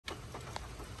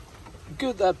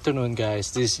Good afternoon,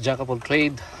 guys. This is Jack of all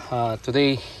trade.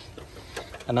 Today,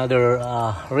 another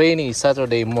rainy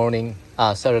Saturday morning,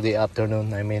 Saturday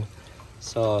afternoon.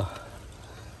 So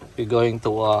we're going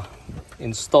to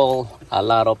install a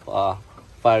lot of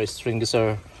fire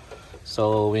extinguisher.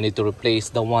 So we need to replace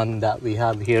the one that we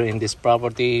have here in this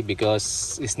property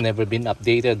because it's never been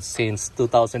updated since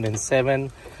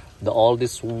 2007. The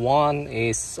oldest one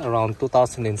is around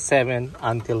 2007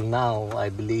 until now, I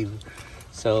believe.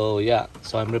 So yeah,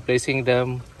 so I'm replacing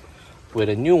them with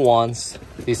the new ones.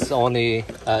 This is only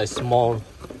a small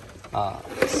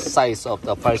size of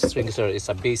the fire extinguisher. It's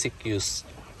a basic use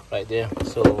right there.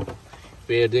 So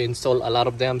we had to install a lot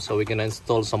of them, so we're gonna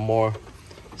install some more.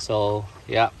 So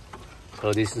yeah,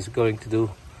 so this is going to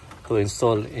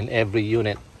install in every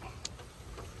unit.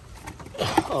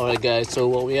 All right, guys, so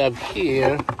what we have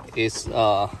here is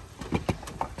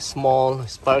small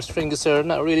fire extinguisher.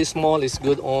 Not really small, it's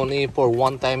good only for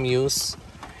one-time use,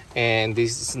 and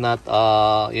this is not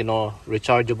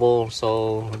rechargeable,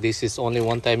 so this is only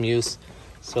one-time use.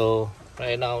 So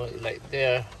right now, like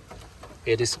there,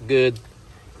 it is good,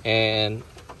 and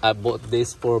I bought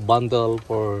this for bundle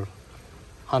for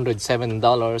 $107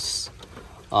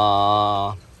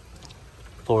 for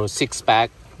 6-pack.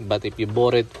 But if you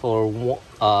bought it for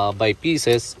by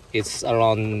pieces, it's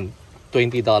around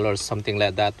 $20, something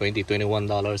like that,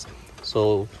 $21.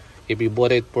 So if you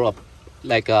bought it for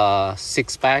like a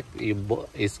 6-pack,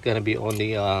 it's gonna be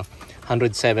only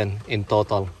 $107 in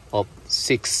total of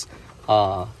 6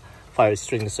 fire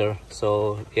extinguisher.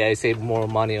 So yeah, I save more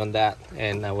money on that,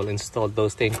 and I will install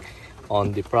those things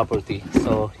on the property.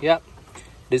 So yeah,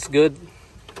 this good.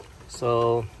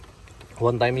 So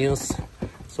one-time use.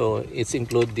 So it's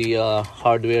include the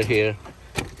hardware here,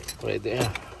 right there.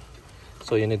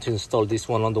 So you need to install this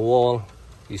one on the wall.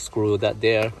 You screw that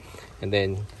there, and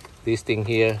then this thing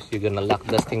here, you're gonna lock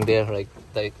this thing there, right?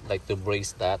 Like to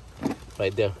brace that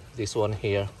right there. This one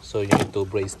here, so you need to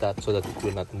brace that so that it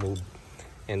will not move.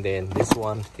 And then this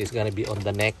one is gonna be on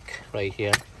the neck right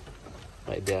here,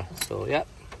 right there. So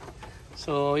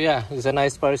yeah, it's a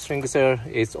nice fire extinguisher.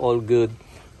 It's all good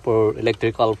for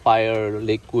electrical fire,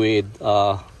 liquid,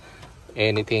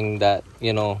 anything that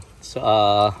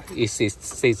it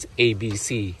says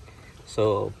ABC.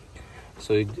 So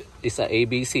it's a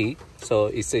ABC. So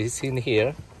it says in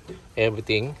here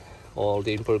everything, all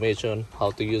the information, how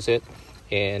to use it,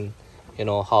 and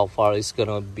how far it's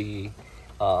gonna be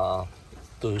to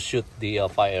shoot the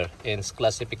fire. And its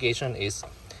classification is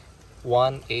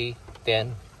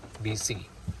 1A10BC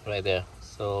right there.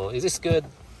 So it is good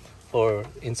for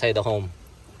inside the home.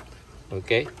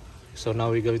 Okay, so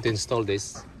now we're going to install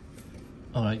this.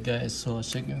 All right, guys, so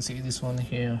as you can see, this one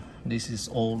here, this is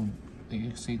old.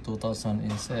 You see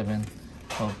 2007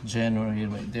 of January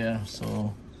right there.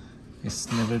 So it's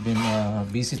never been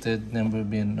visited, never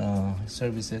been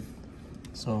serviced.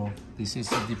 So this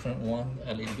is a different one,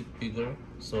 a little bit bigger.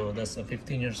 So that's a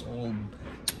 15 years old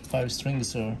fire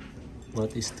extinguisher,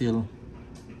 but it's still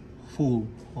full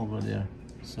over there.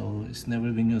 So it's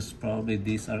never been used. Probably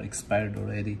these are expired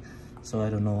already. So I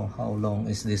don't know how long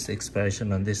is this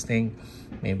expiration on this thing.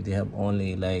 Maybe they have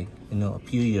only like a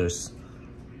few years,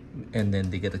 and then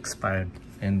they get expired,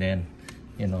 and then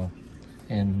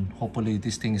and hopefully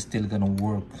this thing is still gonna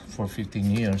work for 15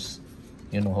 years.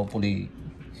 Hopefully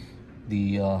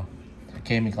the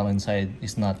chemical inside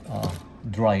is not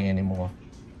dry anymore.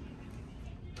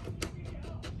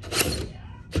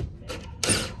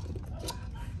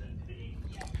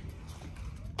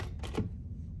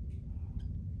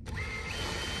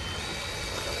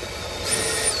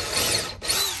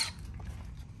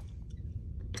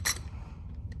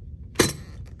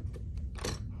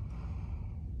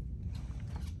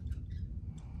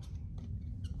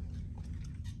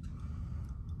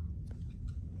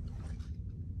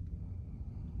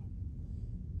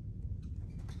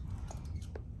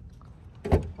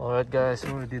 Alright, guys,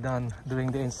 we're already done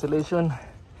doing the installation.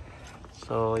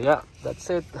 So yeah, that's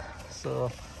it. So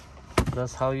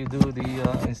that's how you do the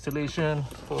installation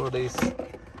for this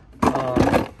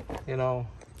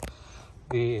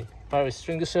the fire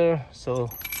extinguisher.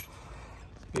 So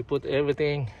we put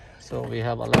everything, so we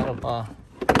have a lot of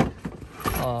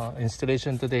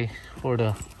installation today for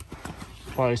the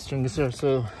fire extinguisher.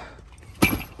 So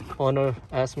owner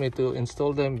asked me to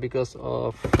install them because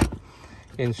of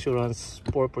insurance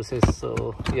purposes.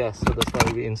 So yeah, so that's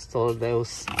why we installed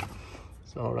those.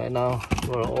 So right now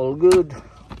we're all good.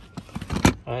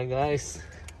 All right, guys,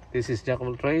 this is Jack of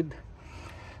all trade.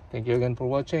 Thank you again for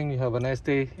watching. You have a nice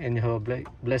day, and you have a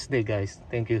blessed day, guys.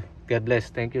 Thank you. God bless.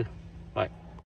 Thank you.